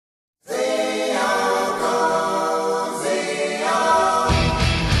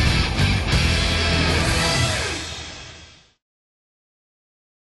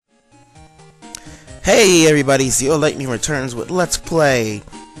Hey everybody, ZeoLightning returns with Let's Play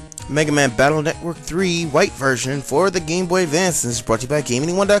Mega Man Battle Network 3 White version for the Game Boy Advance. This is brought to you by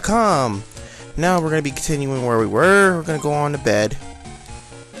GameAnyone.com. Now we're going to be continuing where we were. We're going to go on to bed.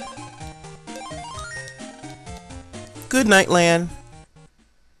 Good night, Lan.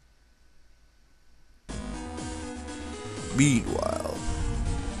 Meanwhile,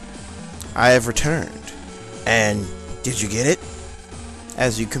 I have returned. And did you get it?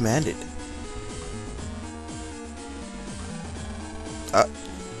 As you commanded.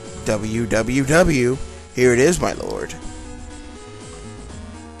 WWW. Here it is, my lord.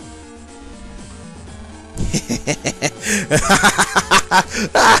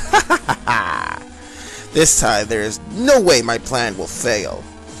 This time there is no way my plan will fail.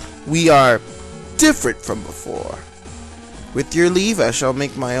 We are different from before. With your leave, I shall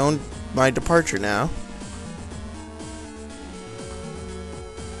make my departure now.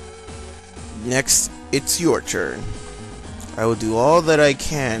 Next, it's your turn. I will do all that I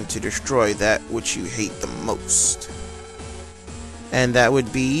can to destroy that which you hate the most. And that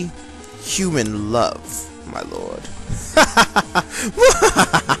would be human love, my lord.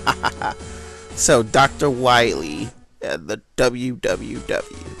 So, Dr. Wily and the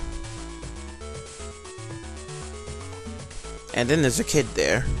WWW. And then there's a kid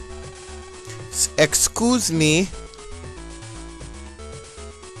there. Excuse me.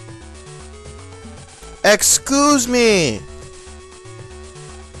 Excuse me.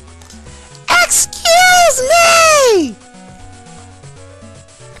 Excuse me!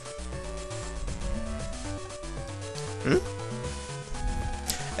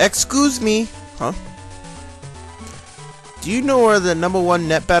 Excuse me? Huh? Do you know where the #1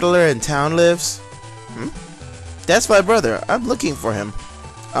 net battler in town lives? That's my brother. I'm looking for him.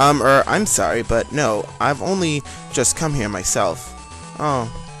 I'm sorry, but no, I've only just come here myself.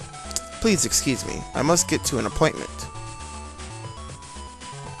 Oh. Please excuse me. I must get to an appointment.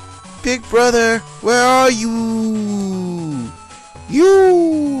 Big brother, where are you?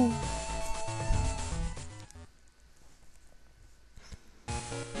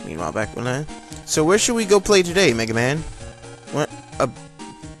 Meanwhile, back when I... So where should we go play today, Mega Man? What?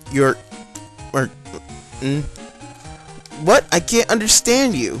 What? I can't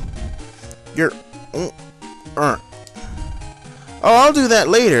understand you. Oh, I'll do that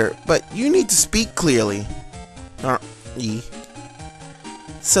later, but you need to speak clearly.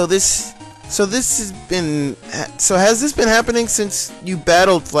 So has this been happening since you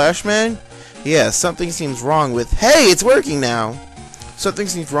battled Flashman? Yeah, something seems wrong with... Hey, it's working now! Something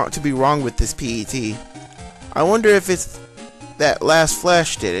seems to be wrong with this PET. I wonder if it's that last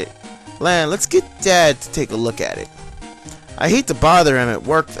Flash did it. Lan, let's get Dad to take a look at it. I hate to bother him at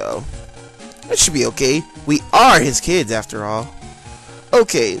work, though. That should be okay. We are his kids, after all.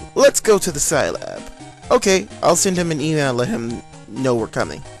 Okay, let's go to the Scilab. Okay, I'll send him an email and let him know we're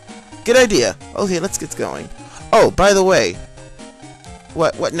coming. Good idea. Okay, let's get going. Oh, by the way.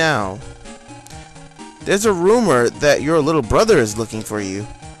 What now? There's a rumor that your little brother is looking for you.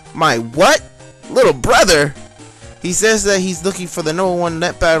 My what? Little brother? He says that he's looking for the #1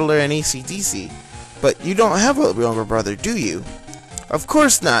 net battler in AC/DC. But you don't have a younger brother, do you? Of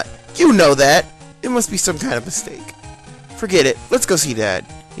course not. You know that. It must be some kind of mistake. Forget it. Let's go see Dad.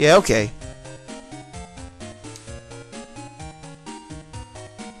 Yeah, okay.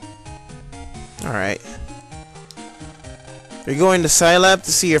 Alright. You're going to Scilab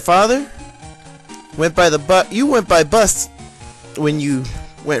to see your father? You went by bus when you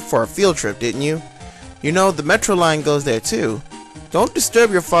went for a field trip, didn't you? You know, the metro line goes there too. Don't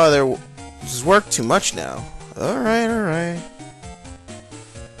disturb your father's work too much now. Alright, alright.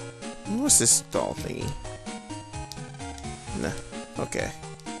 What's this doll thingy? Nah, okay.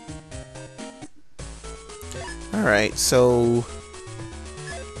 Alright, so...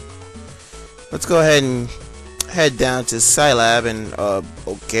 let's go ahead and head down to Scilab and,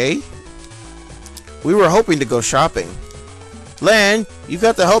 okay. We were hoping to go shopping. Lan, you've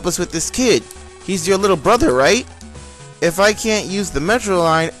got to help us with this kid. He's your little brother, right? If I can't use the metro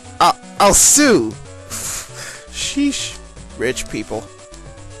line, I'll sue. Sheesh. Rich people.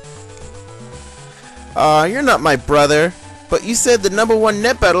 You're not my brother. But you said the #1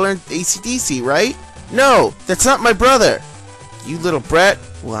 net battler in AC/DC, right? No, that's not my brother. You little brat.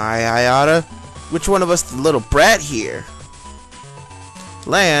 Why, I oughta. Which one of us the little brat here?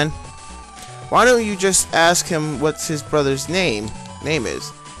 Lan, why don't you just ask him what's his brother's name is?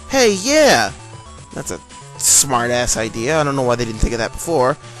 Hey, yeah! That's a smart-ass idea. I don't know why they didn't think of that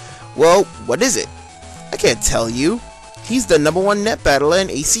before. Well, what is it? I can't tell you. He's the #1 net battler in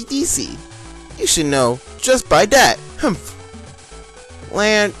AC/DC. You should know just by that.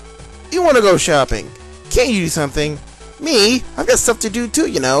 Lan, you want to go shopping? Can't you do something? Me? I've got stuff to do too,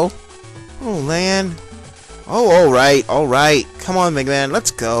 you know. Oh, Lan. Oh, alright. Come on, Mega Man,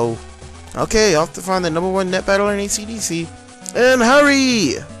 let's go. Okay, off to find the #1 net battler in ACDC. And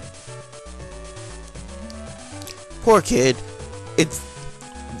hurry! Poor kid. It's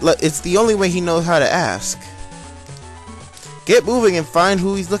the only way he knows how to ask. Get moving and find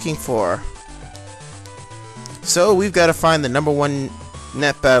who he's looking for. So, we've got to find the #1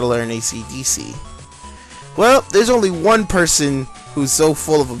 net battler in ACDC. Well, there's only one person who's so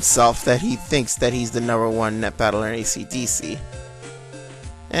full of himself that he thinks that he's the #1 net battler in ACDC.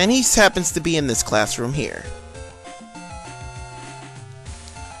 And he happens to be in this classroom here.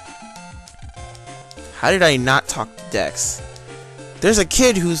 How did I not talk to Dex? There's a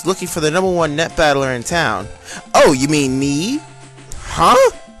kid who's looking for the #1 net battler in town. Oh, you mean me?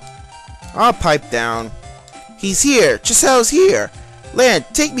 Huh? I'll pipe down. He's here. Chisao's here. Lan,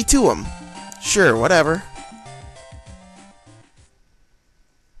 take me to him. Sure, whatever.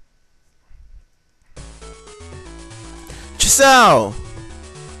 Chisao!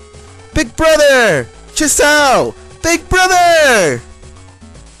 Big brother! Chisao! Big brother!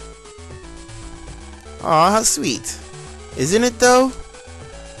 Aw, how sweet. Isn't it though?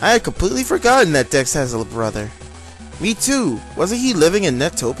 I had completely forgotten that Dex has a brother. Me too. Wasn't he living in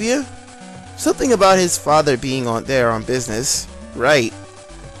Netopia? Something about his father being there on business. Right.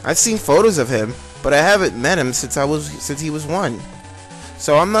 I've seen photos of him, but I haven't met him since he was 1.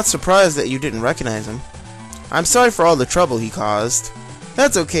 So I'm not surprised that you didn't recognize him. I'm sorry for all the trouble he caused.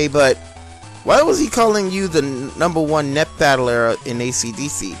 That's okay, but why was he calling you the #1 net battler in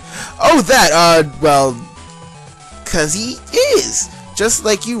ACDC? Oh, that, well, 'cause he is, just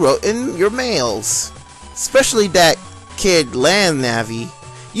like you wrote in your mails. Especially that kid Lan Navi.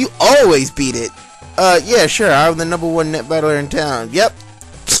 You always beat it. Yeah, sure, I'm the #1 net battler in town. Yep.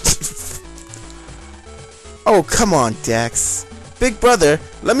 Oh, come on, Dex. Big brother,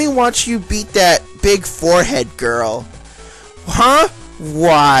 let me watch you beat that big forehead girl. Huh?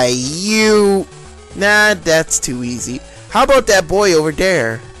 Why, you... Nah, that's too easy. How about that boy over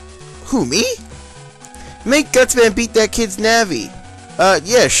there? Who, me? Make Gutsman beat that kid's Navi.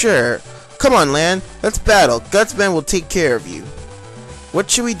 Yeah, sure. Come on, Lan. Let's battle. Gutsman will take care of you. What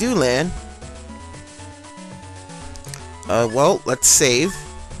should we do, Lan? Well, let's save.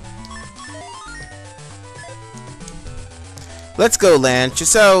 Let's go, Lan.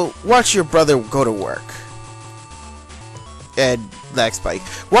 Chisao, watch your brother go to work. And Lag Spike,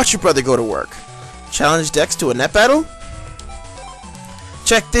 watch your brother go to work. Challenge Dex to a net battle?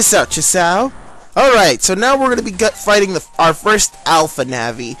 Check this out, Chisao. Alright, so now we're going to be fighting our first Alpha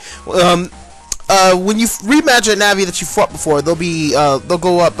Navi. When you rematch a Navi that you fought before, they'll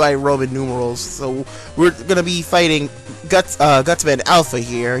go up by Roman numerals. So we're going to be fighting Gutsman Alpha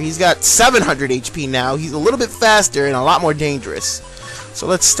here. He's got 700 HP now. He's a little bit faster and a lot more dangerous. So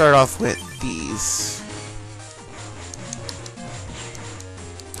let's start off with these.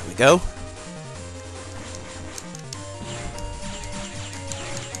 There we go.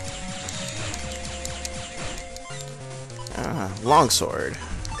 Longsword.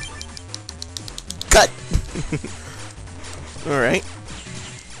 Cut! Alright.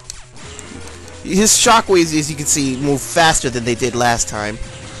 His shockwaves, as you can see, move faster than they did last time.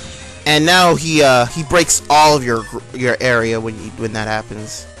 And now he breaks all of your area when that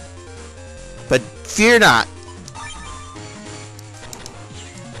happens. But fear not.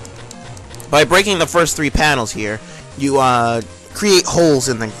 By breaking the first 3 panels here, you create holes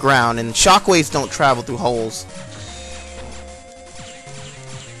in the ground, and shockwaves don't travel through holes.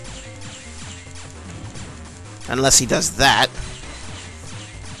 Unless he does that.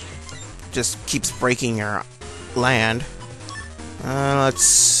 Just keeps breaking your land.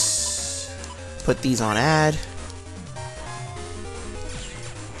 Let's put these on add.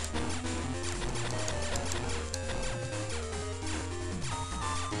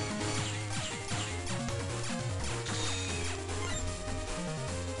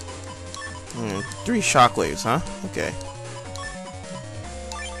 Three shockwaves, huh? Okay.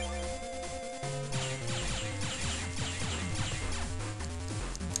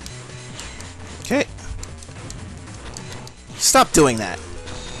 Okay. Stop doing that.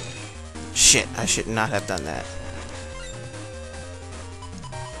 Shit, I should not have done that.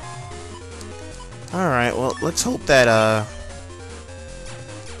 Alright, well, let's hope that,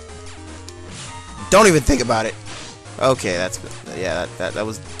 don't even think about it. Okay, that's good. Yeah, that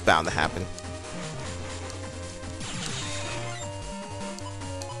was bound to happen.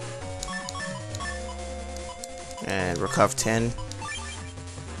 And recover 10.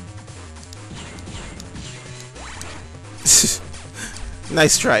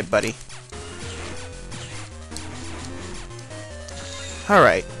 Nice try, buddy.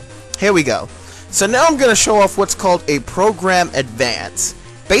 Alright, here we go. So now I'm going to show off what's called a program advance.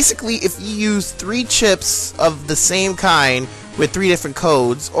 Basically, if you use 3 chips of the same kind with 3 different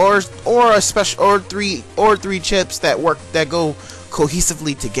codes, or three chips that go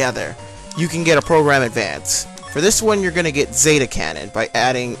cohesively together, you can get a program advance. For this one, you're going to get Zeta Cannon by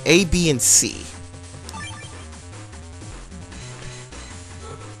adding A, B, and C.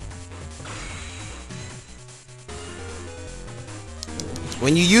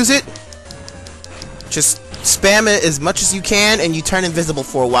 When you use it, just spam it as much as you can, and you turn invisible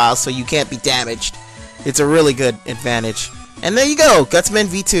for a while so you can't be damaged. It's a really good advantage. And there you go, Gutsman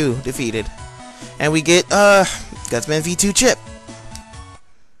V2 defeated. And we get, Gutsman V2 chip.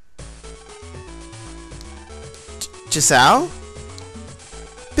 Chisao?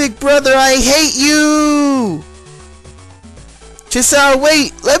 Big brother, I hate you! Chisao,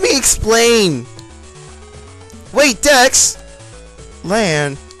 wait, let me explain. Wait, Dex!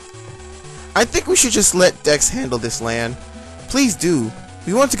 Lan, I think we should just let Dex handle this, Lan. Please do.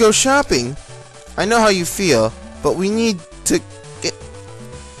 We want to go shopping. I know how you feel, but we need to get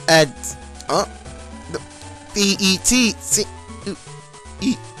the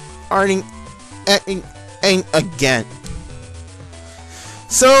again.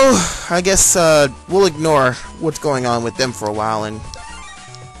 So I guess we'll ignore what's going on with them for a while and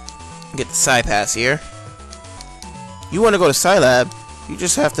get the Psy Pass here. You want to go to Scilab, you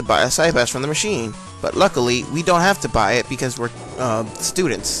just have to buy a Psy Pass from the machine. But luckily, we don't have to buy it because we're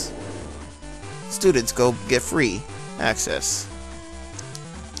students. Students go get free access.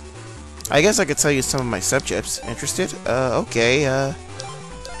 I guess I could tell you some of my subjects. Interested? Okay,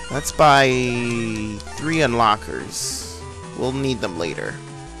 let's buy 3 unlockers. We'll need them later.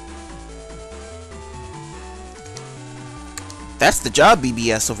 That's the job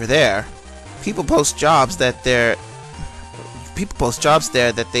BBS over there. People post jobs that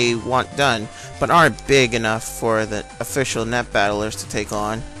they want done, but aren't big enough for the official net battlers to take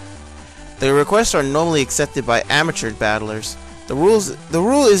on. The requests are normally accepted by amateur battlers. The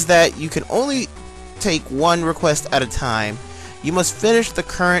rule is that you can only take 1 request at a time. You must finish the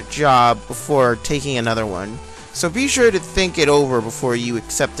current job before taking another one. So be sure to think it over before you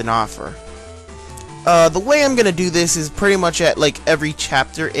accept an offer. The way I'm gonna do this is pretty much at like every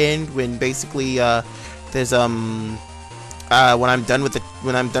chapter end, when basically there's when I'm done with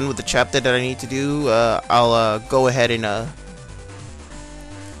the chapter that I need to do, I'll go ahead and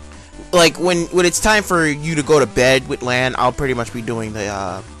like when it's time for you to go to bed with Lan, I'll pretty much be doing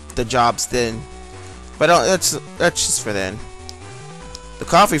the jobs then. But that's just for then. The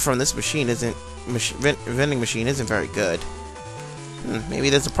coffee from this machine vending machine isn't very good. Maybe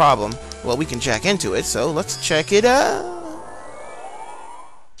there's a problem. Well, we can check into it, so let's check it out.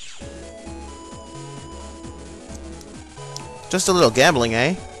 Just a little gambling,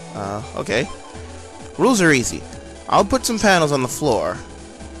 eh? Okay. Rules are easy. I'll put some panels on the floor.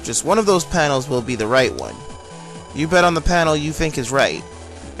 Just one of those panels will be the right one. You bet on the panel you think is right.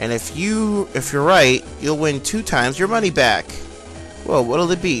 And if you're right, you'll win 2 times your money back. Well,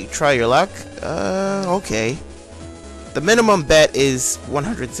 what'll it be? Try your luck? Okay. The minimum bet is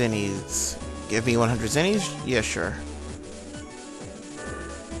 100 zennies. Give me 100 zennies? Yeah, sure.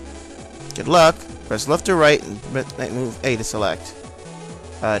 Good luck. Press left or right and move A to select.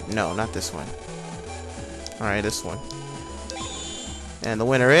 No, not this one. Alright, this one. And the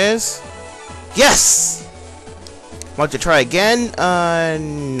winner is... Yes! Want to try again?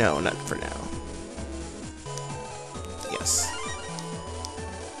 No, not for now. Yes.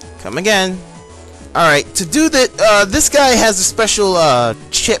 Come again. Alright, to do that, this guy has a special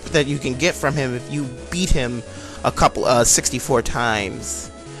chip that you can get from him if you beat him a couple 64 times.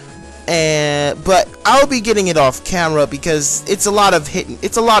 But I'll be getting it off camera because it's a lot of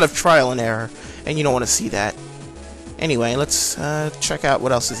trial and error, and you don't want to see that. Anyway, let's check out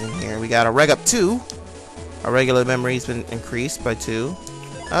what else is in here. We got a reg up 2. Our regular memory's been increased by 2.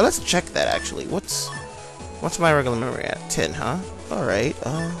 Let's check that actually. What's my regular memory at? 10, huh? Alright,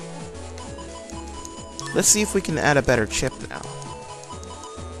 let's see if we can add a better chip now.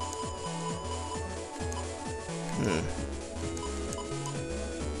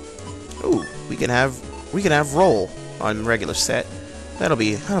 Ooh, we can have roll on regular set. That'll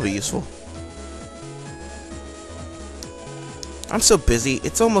be useful. I'm so busy.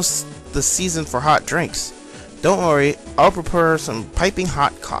 It's almost the season for hot drinks. Don't worry, I'll prepare some piping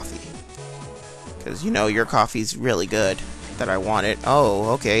hot coffee. Cause you know your coffee's really good. That I want it.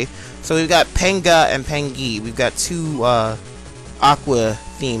 Oh, okay. So we've got Penga and Pengi. We've got 2 aqua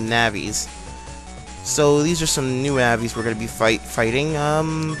themed navies. So these are some new navies we're gonna be fighting.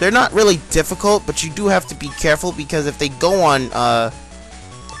 They're not really difficult, but you do have to be careful because if they go on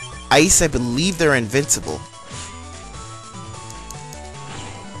ice, I believe they're invincible.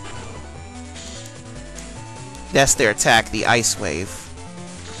 That's their attack, the ice wave.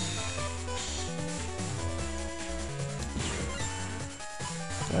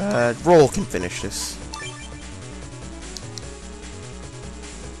 Roll can finish this.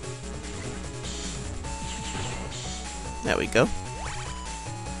 There we go.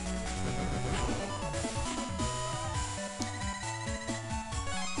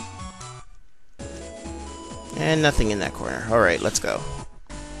 And nothing in that corner. Alright, let's go.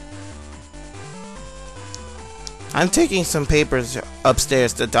 I'm taking some papers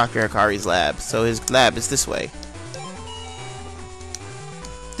upstairs to Dr. Hikari's lab, so his lab is this way.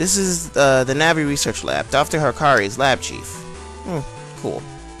 This is the Navi Research Lab. Dr. Hikari's lab chief. Cool.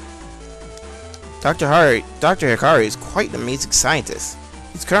 Dr. Hikari is quite an amazing scientist.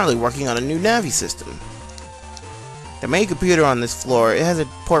 He's currently working on a new Navi system. The main computer on this floor, it has a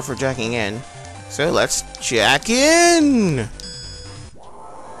port for jacking in. So let's jack in!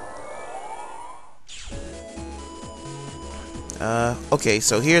 Okay,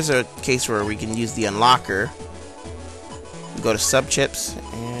 so here's a case where we can use the unlocker. We go to subchips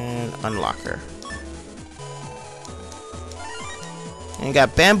and unlocker. And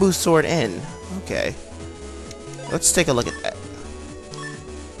got bamboo sword in. Okay. Let's take a look at that.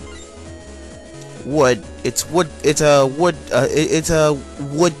 Wood. It's wood. It's a wood. It's a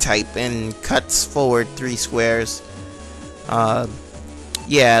wood type and cuts forward 3 squares.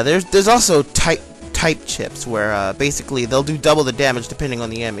 Yeah. There's also type chips where basically they'll do double the damage depending on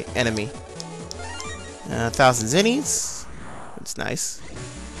the enemy. 1,000 zinnies. That's nice.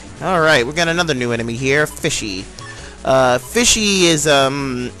 All right, we got another new enemy here, Fishy. Fishy is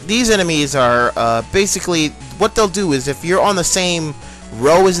these enemies are basically what they'll do is if you're on the same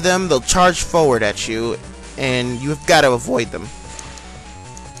row as them, they'll charge forward at you, and you've got to avoid them.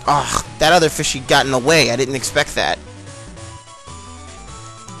 Ah, that other Fishy got in the way. I didn't expect that.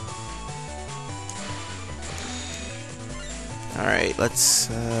 All right, let's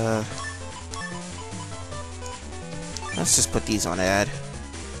just put these on ad.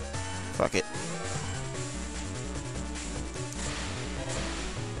 Fuck it.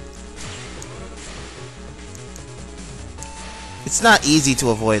 It's not easy to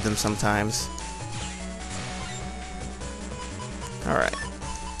avoid them sometimes. Alright.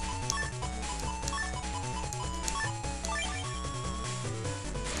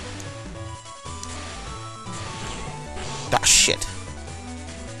 Ah, shit.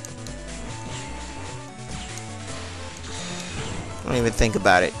 Don't even think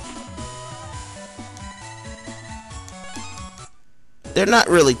about it. They're not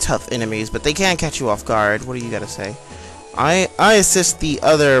really tough enemies, but they can catch you off guard. What do you gotta say? I assist the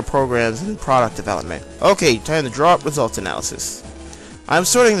other programs in product development. Okay, time to draw up results analysis. I'm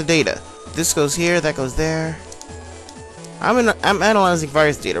sorting the data. This goes here, that goes there. I'm analyzing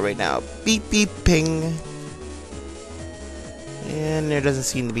virus data right now. Beep beep ping. And there doesn't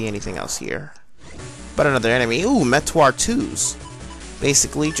seem to be anything else here. But another enemy. Ooh, Metuar 2s.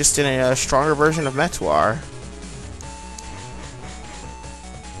 Basically, just in a stronger version of Metuar.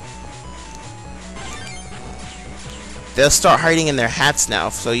 They'll start hiding in their hats now,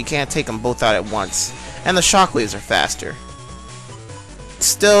 so you can't take them both out at once. And the shockwaves are faster.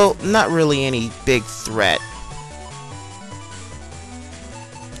 Still, not really any big threat.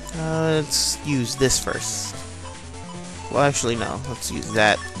 Let's use this first. Well, actually, no. Let's use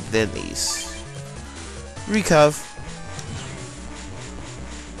that, then these. Recov.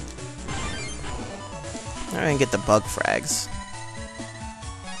 And get the bug frags.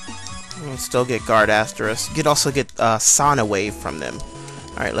 You still get guard after us. You can also get sauna wave from them.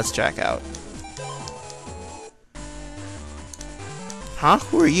 Alright, let's jack out. Huh?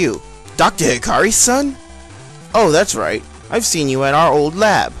 Who are you? Dr. Hikari's son? Oh, that's right. I've seen you at our old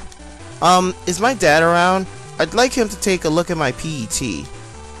lab. Is my dad around? I'd like him to take a look at my PET.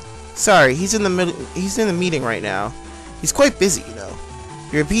 Sorry, he's in the meeting right now. He's quite busy, you know.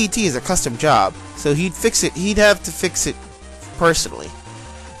 Your PET is a custom job, so he'd have to fix it personally.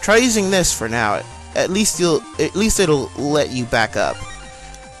 Try using this for now. At least it'll let you back up.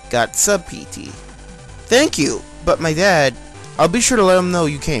 Got sub PT. Thank you, but my dad. I'll be sure to let him know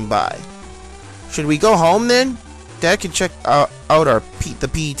you came by. Should we go home then? Dad can check out the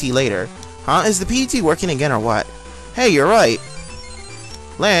PET later. Huh? Is the PET working again or what? Hey, you're right.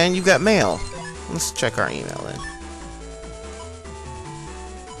 Lan, you got mail. Let's check our email then.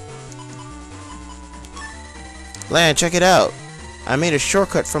 Lan, check it out. I made a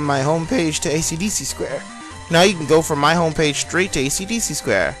shortcut from my homepage to AC/DC Square. Now you can go from my homepage straight to AC/DC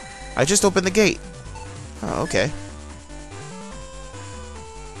Square. I just opened the gate. Oh, okay.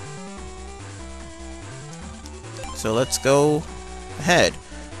 So let's go ahead.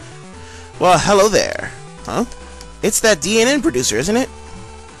 Well, hello there. Huh? It's that DNN producer, isn't it?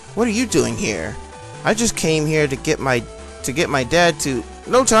 What are you doing here? I just came here to get my dad to.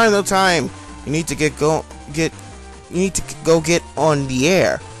 No time, no time. You need to go get on the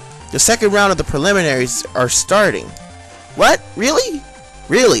air. The second round of the preliminaries are starting. What? Really?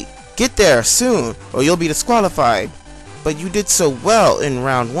 Really? Get there soon, or you'll be disqualified. But you did so well in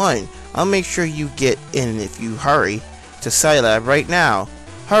round 1. I'll make sure you get in if you hurry to Scilab right now.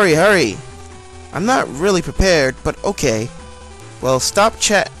 Hurry, hurry. I'm not really prepared, but okay. Well, stop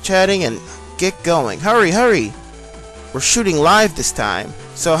chatting and get going. Hurry, hurry. We're shooting live this time,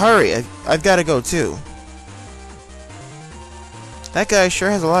 so hurry. I've got to go too. That guy sure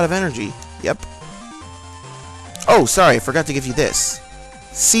has a lot of energy. Yep. Oh, sorry, I forgot to give you this.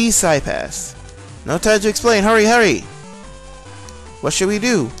 See Pass. No time to explain. Hurry, hurry. What should we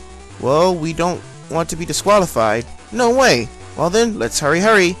do? Well, we don't want to be disqualified. No way. Well then, let's hurry,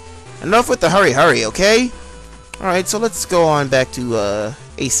 hurry. Enough with the hurry, hurry, okay? Alright, so let's go on back to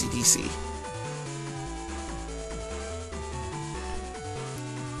ACDC.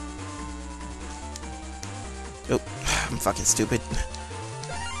 Oh, I'm fucking stupid.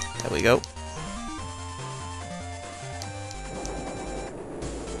 There we go.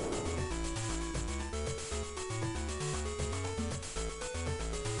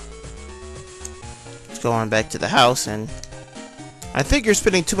 Let's go on back to the house, and I think you're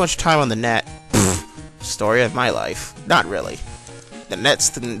spending too much time on the net. Story of my life. Not really. The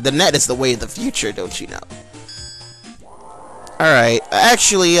net is the way of the future, don't you know? Alright,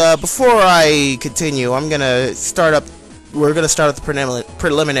 actually, before I continue, we're gonna start up the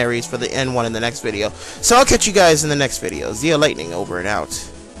preliminaries for the N1 in the next video. So I'll catch you guys in the next video. ZeoLightning over and out.